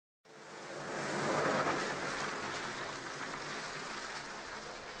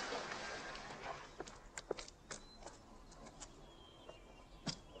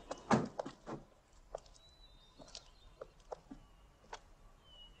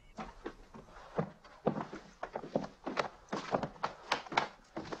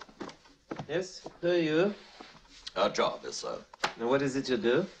Yes? Who are you? Jarvis, sir. And what is it you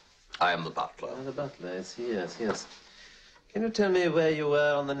do? I am the butler. Oh, the butler, I see, yes, yes. Can you tell me where you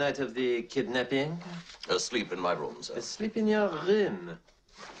were on the night of the kidnapping? Asleep in my room, sir. Asleep in your room.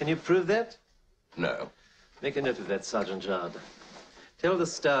 Can you prove that? No. Make a note of that, Sergeant Jard. Tell the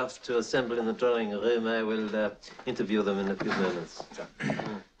staff to assemble in the drawing room. I will interview them in a few moments. Sure.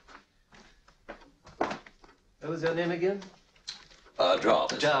 What was your name again?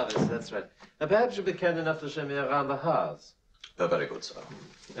 Jarvis. Jarvis, that's right. Now, perhaps you'll be kind enough to show me around the house. Very good, sir.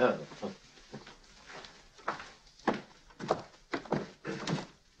 Oh.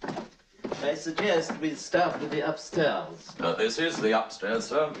 I suggest we start with the upstairs. This is the upstairs,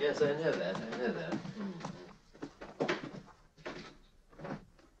 sir. Yes, I know that. I know that.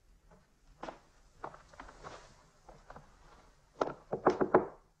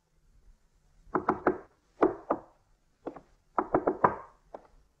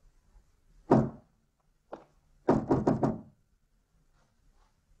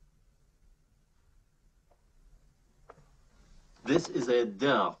 This is a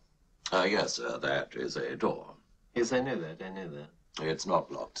door. Yes, sir, that is a door. Yes, I know that. I know that. It's not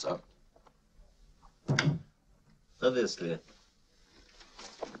locked, sir. Obviously.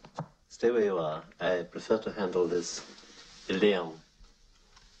 Stay where you are. I prefer to handle this alone.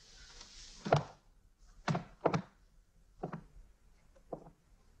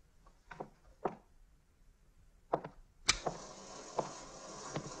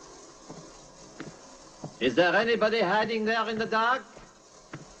 Is there anybody hiding there in the dark?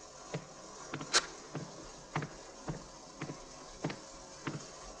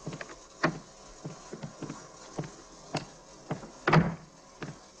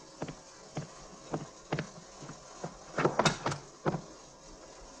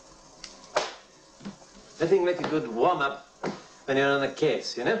 Nothing like a good warm-up when you're on a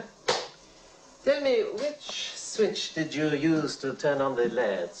case, you know? Tell me, which switch did you use to turn on the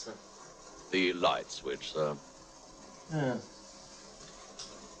lights? The light switch, sir. Yeah.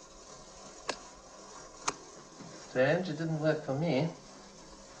 Strange, it didn't work for me.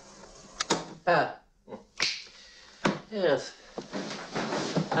 Ah. Yes.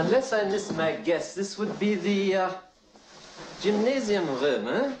 Unless I miss my guess, this would be the gymnasium room,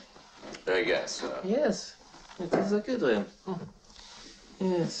 huh? Yes, sir. Yes. It is a good room.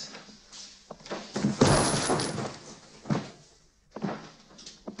 Yes.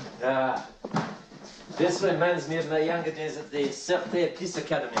 Ah. This reminds me of my younger days at the Sûreté Police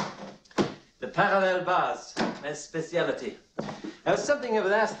Academy. The parallel bars, my specialty. I was something of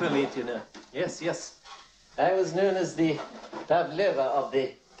an athlete, you know. Yes, yes. I was known as the Pavlova of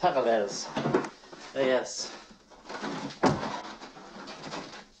the parallels. Yes.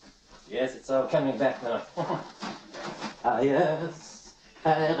 Yes, it's all coming back now. Ah, yes,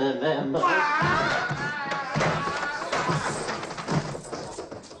 I remember.